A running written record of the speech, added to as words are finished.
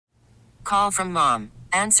Call from mom.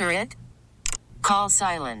 Answer it. Call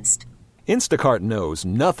silenced. Instacart knows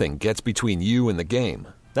nothing gets between you and the game.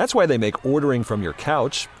 That's why they make ordering from your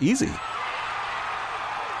couch easy.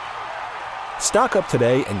 Stock up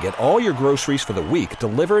today and get all your groceries for the week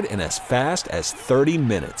delivered in as fast as 30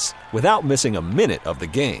 minutes without missing a minute of the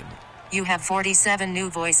game. You have 47 new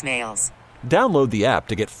voicemails. Download the app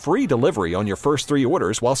to get free delivery on your first 3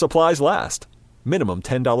 orders while supplies last. Minimum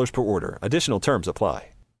 $10 per order. Additional terms apply.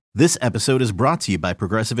 This episode is brought to you by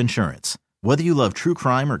Progressive Insurance. Whether you love true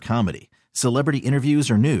crime or comedy, celebrity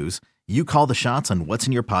interviews or news, you call the shots on what's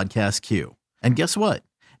in your podcast queue. And guess what?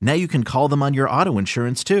 Now you can call them on your auto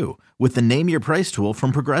insurance too with the Name Your Price tool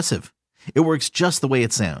from Progressive. It works just the way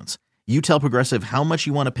it sounds. You tell Progressive how much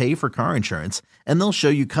you want to pay for car insurance, and they'll show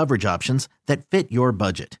you coverage options that fit your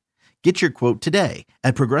budget. Get your quote today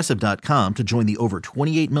at Progressive.com to join the over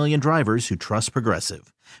 28 million drivers who trust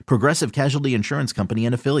Progressive. Progressive Casualty Insurance Company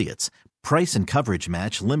and Affiliates. Price and coverage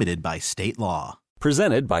match limited by state law.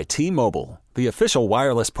 Presented by T-Mobile, the official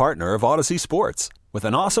wireless partner of Odyssey Sports. With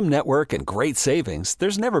an awesome network and great savings,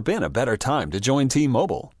 there's never been a better time to join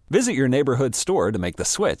T-Mobile. Visit your neighborhood store to make the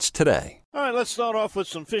switch today. All right, let's start off with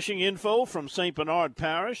some fishing info from St. Bernard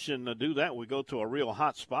Parish. And to do that, we go to a real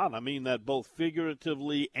hot spot. I mean that both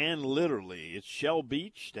figuratively and literally. It's Shell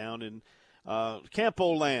Beach down in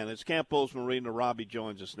Campo land. It's Campo's Marina. Robbie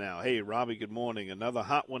joins us now. Hey, Robbie, good morning. Another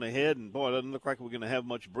hot one ahead. And, boy, it doesn't look like we're going to have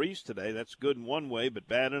much breeze today. That's good in one way, but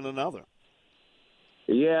bad in another.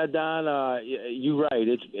 Yeah, Don, you're right.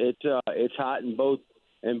 It's hot in both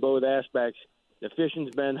aspects. The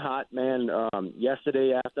fishing's been hot, man.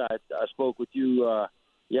 Yesterday, after I spoke with you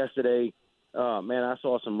yesterday, man, I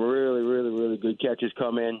saw some really, really, really good catches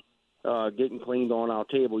come in, getting cleaned on our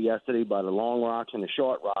table yesterday by the long rocks and the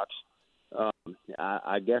short rocks.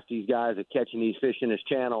 I guess these guys are catching these fish in this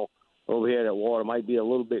channel over here. That water might be a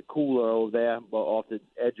little bit cooler over there, but off the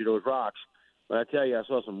edge of those rocks. But I tell you, I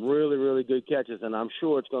saw some really, really good catches, and I'm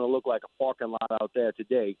sure it's going to look like a parking lot out there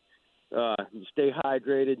today. Stay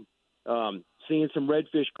hydrated. Seeing some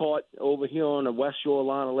redfish caught over here on the west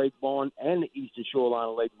shoreline of Lake Barn and the eastern shoreline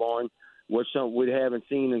of Lake Barn, which we haven't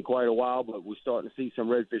seen in quite a while, but we're starting to see some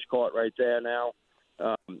redfish caught right there now.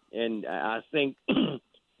 And I think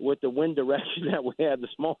with the wind direction that we had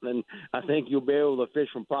this morning, I think you'll be able to fish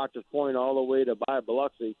from Proctor's Point all the way to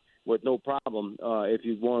Biloxi with no problem if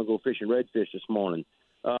you want to go fishing redfish this morning.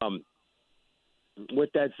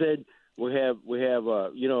 With that said, we have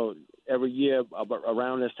every year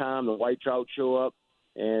around this time the white trout show up,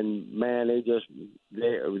 and man, they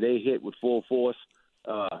hit with full force.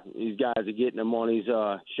 These guys are getting them on these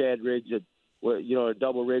shad rigs, a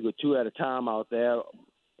double rig with 2 at a time out there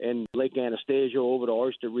in Lake Anastasia over the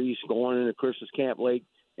oyster reefs, going into Christmas Camp Lake.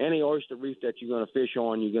 Any oyster reef that you're going to fish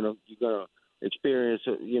on, you're gonna experience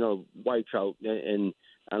white trout. And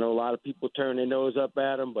I know a lot of people turn their nose up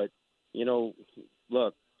at them, but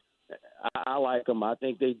look, I like them. I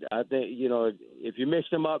think if you mix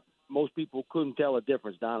them up, most people couldn't tell a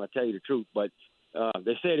difference, Don. I'll tell you the truth, but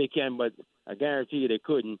they say they can, but I guarantee you they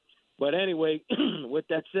couldn't. But anyway, with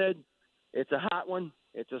that said, it's a hot one.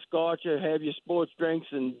 It's a scorcher. Have your sports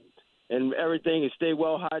drinks and everything, and stay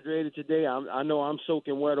well hydrated today. I know I'm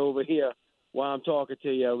soaking wet over here while I'm talking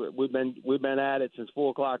to you. We've been at it since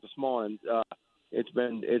 4:00 this morning. It's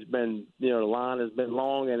been the line has been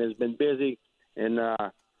long and it's been busy, and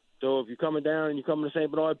so if you're coming down and you're coming to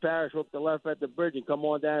St. Bernard Parish, hook the left at the bridge and come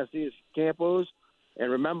on down and see us at Campo's.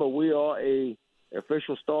 And remember, we are a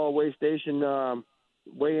official star weigh-in station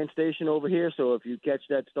over here. So if you catch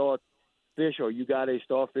that star fish or you got a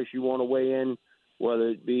starfish you want to weigh in, whether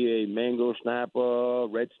it be a mango snapper,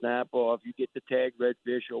 red snapper, or if you get the tag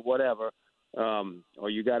redfish or whatever, or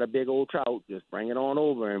you got a big old trout, just bring it on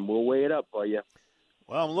over and we'll weigh it up for you.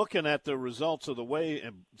 Well, I'm looking at the results of the weigh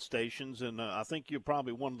stations, and I think you're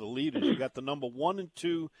probably one of the leaders. You got the number 1 and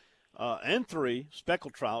 2 and 3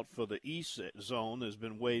 speckled trout for the east zone has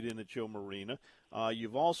been weighed in at your marina.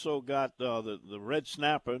 You've also got the red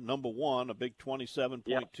snapper, number 1, a big 27.25.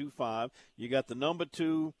 Yep. You got the number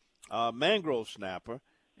 2 mangrove snapper,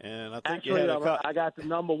 and I think actually I got the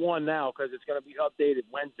number 1 now because it's going to be updated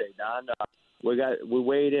Wednesday, Don. We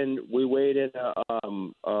weighed in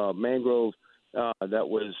mangrove. That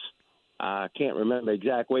was, I can't remember the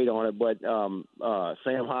exact weight on it, but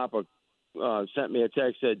Sam Hopper sent me a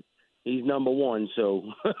text, said he's number 1.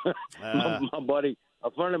 So my buddy,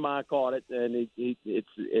 a friend of mine, caught it, and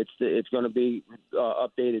it's going to be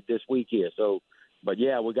updated this week here. So, but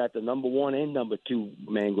yeah, we got the number 1 and number 2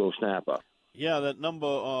 mangrove snapper. Yeah, that number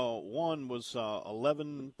 1 was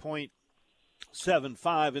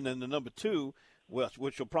 11.75, and then the number 2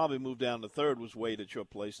 which will probably move down to third, was weighed at your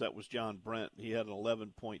place. That was John Brent. He had an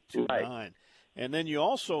 11.29. Right. And then you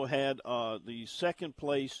also had the second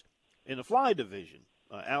place in the fly division.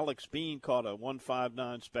 Alex Bean caught a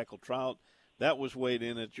 159 speckled trout. That was weighed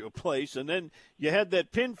in at your place. And then you had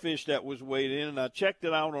that pinfish that was weighed in, and I checked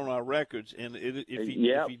it out on our records. And if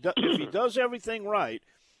he does everything right,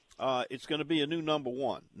 it's going to be a new number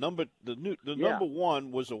one. Number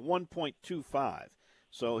one was a 1.25.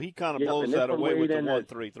 So he kind of blows that away with the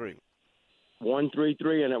 133.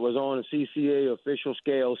 133, and it was on a CCA official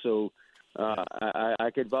scale, so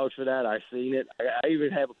I could vouch for that. I've seen it. I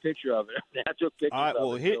even have a picture of it. I took pictures All right,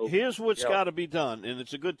 well, of it. Here's what's got to be done, and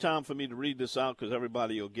it's a good time for me to read this out because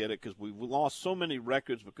everybody will get it, because we've lost so many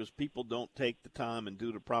records because people don't take the time and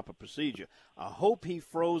do the proper procedure. I hope he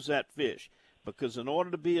froze that fish, because in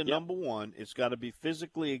order to be a number one, it's got to be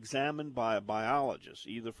physically examined by a biologist,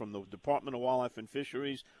 either from the Department of Wildlife and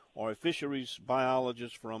Fisheries or a fisheries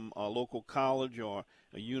biologist from a local college or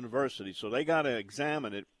a university. So they got to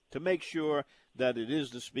examine it to make sure that it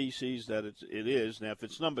is the species that it is. Now, if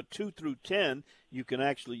it's number 2 through 10, you can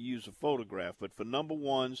actually use a photograph. But for number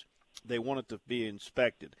ones, they want it to be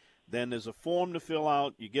inspected. Then there's a form to fill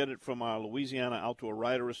out. You get it from our Louisiana Outdoor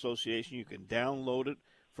Writer Association. You can download it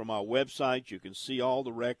from our website. You can see all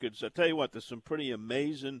the records. I tell you what, there's some pretty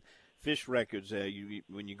amazing fish records there.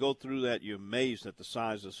 When you go through that, you're amazed at the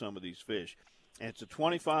size of some of these fish. And it's a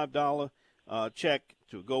 $25 check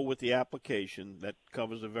to go with the application that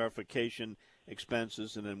covers the verification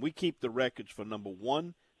expenses, and then we keep the records for number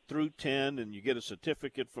 1 through 10, and you get a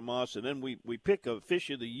certificate from us, and then we pick a fish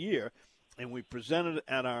of the year, and we present it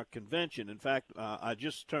at our convention. In fact, I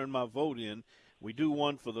just turned my vote in. We do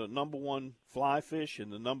one for the number 1 fly fish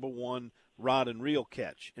and the number 1 rod and reel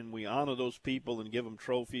catch, and we honor those people and give them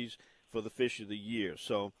trophies for the fish of the year.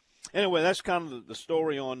 So anyway, that's kind of the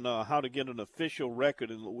story on how to get an official record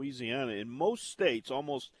in Louisiana. In most states,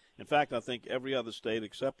 almost, in fact, I think every other state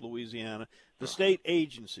except Louisiana, the state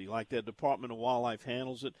agency, like their Department of Wildlife,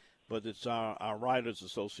 handles it, but it's our Writers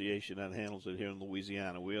Association that handles it here in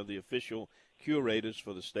Louisiana. We are the official curators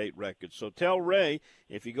for the state records. So tell Ray,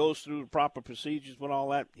 if he goes through the proper procedures with all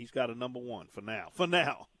that, he's got a number 1 for now. For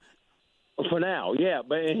now, yeah.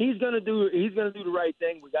 But he's gonna do the right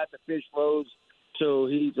thing. We got the fish froze. So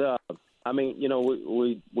he's,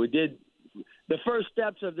 we did the first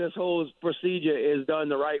steps of this whole procedure is done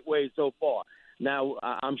the right way so far. Now,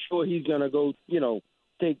 I'm sure he's going to go,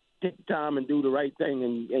 take time and do the right thing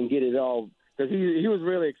and get it all, because he was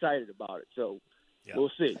really excited about it. So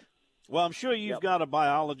We'll see. Well, I'm sure you've got a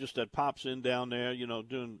biologist that pops in down there,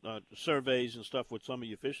 doing surveys and stuff with some of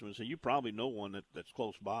your fishermen. So you probably know one that's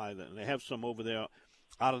close by. And they have some over there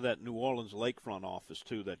out of that New Orleans lakefront office,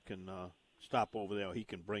 too, that can stop over there. He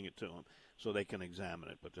can bring it to them so they can examine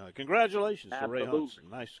it. But congratulations to Ray Hudson.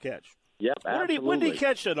 Nice catch. Yep, absolutely. When did he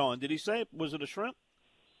catch that on? Did he say, was it a shrimp?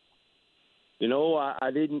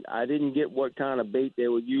 I didn't get what kind of bait they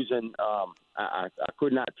were using. I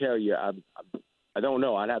could not tell you. I don't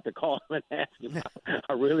know. I'd have to call him and ask him.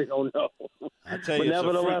 I really don't know. I tell you, but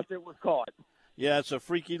nevertheless, it was caught. Yeah, it's a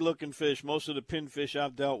freaky-looking fish. Most of the pinfish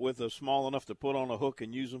I've dealt with are small enough to put on a hook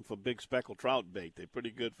and use them for big speckled trout bait. They're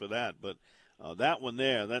pretty good for that. But that one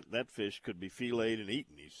there, that fish could be filleted and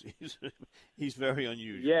eaten. He's very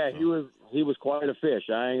unusual. Yeah, so. He was quite a fish.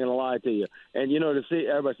 I ain't gonna lie to you. And to see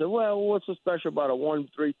everybody say, well, what's so special about a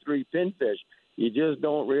 133 pinfish? You just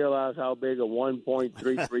don't realize how big a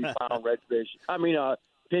 1.33 pound redfish.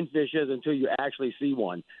 Pinfish is until you actually see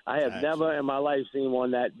one. I have never in my life seen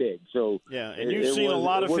one that big. So yeah, and you've seen a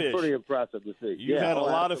lot of fish. It was pretty impressive to see. You've had a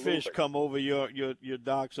lot of fish come over your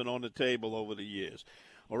docks and on the table over the years.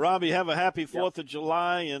 Well, Robbie, have a happy 4th of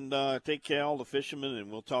July, and take care of all the fishermen, and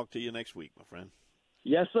we'll talk to you next week, my friend.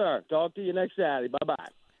 Yes, sir. Talk to you next Saturday. Bye-bye.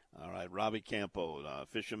 All right, Robbie Campo,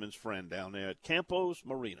 fisherman's friend down there at Campo's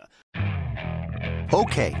Marina.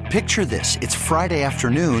 Okay, picture this. It's Friday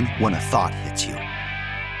afternoon when a thought hits you.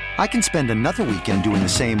 I can spend another weekend doing the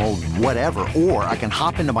same old whatever, or I can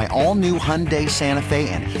hop into my all-new Hyundai Santa Fe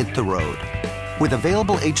and hit the road. With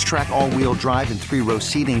available H-Track all-wheel drive and 3-row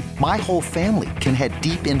seating, my whole family can head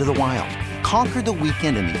deep into the wild. Conquer the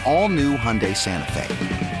weekend in the all-new Hyundai Santa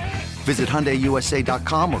Fe. Visit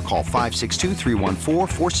HyundaiUSA.com or call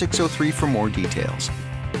 562-314-4603 for more details.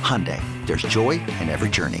 Hyundai, there's joy in every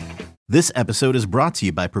journey. This episode is brought to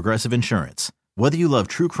you by Progressive Insurance. Whether you love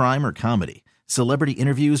true crime or comedy, celebrity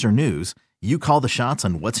interviews or news, you call the shots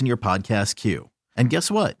on what's in your podcast queue. And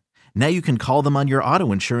guess what? Now you can call them on your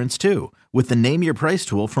auto insurance too with the Name Your Price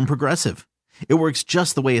tool from Progressive. It works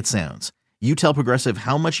just the way it sounds. You tell Progressive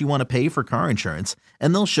how much you want to pay for car insurance,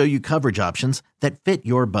 and they'll show you coverage options that fit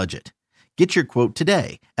your budget. Get your quote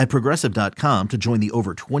today at Progressive.com to join the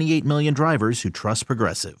over 28 million drivers who trust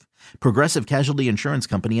Progressive. Progressive Casualty Insurance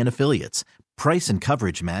Company and Affiliates. Price and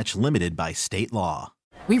coverage match limited by state law.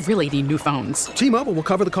 We really need new phones. T-Mobile will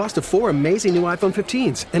cover the cost of 4 amazing new iPhone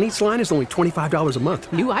 15s, and each line is only $25 a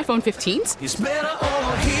month. New iPhone 15s? It's better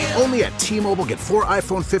over here. Only at T-Mobile, get 4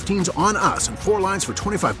 iPhone 15s on us and 4 lines for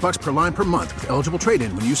 $25 per line per month with eligible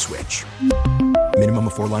trade-in when you switch. Minimum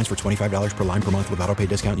of 4 lines for $25 per line per month with autopay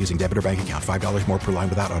discount using debit or bank account. $5 more per line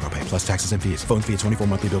without autopay, plus taxes and fees. Phone fee at 24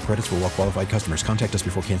 monthly bill credits for well-qualified customers. Contact us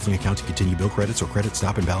before canceling account to continue bill credits or credit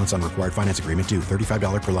stop and balance on required finance agreement due.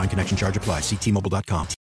 $35 per line connection charge applies. See T-Mobile.com.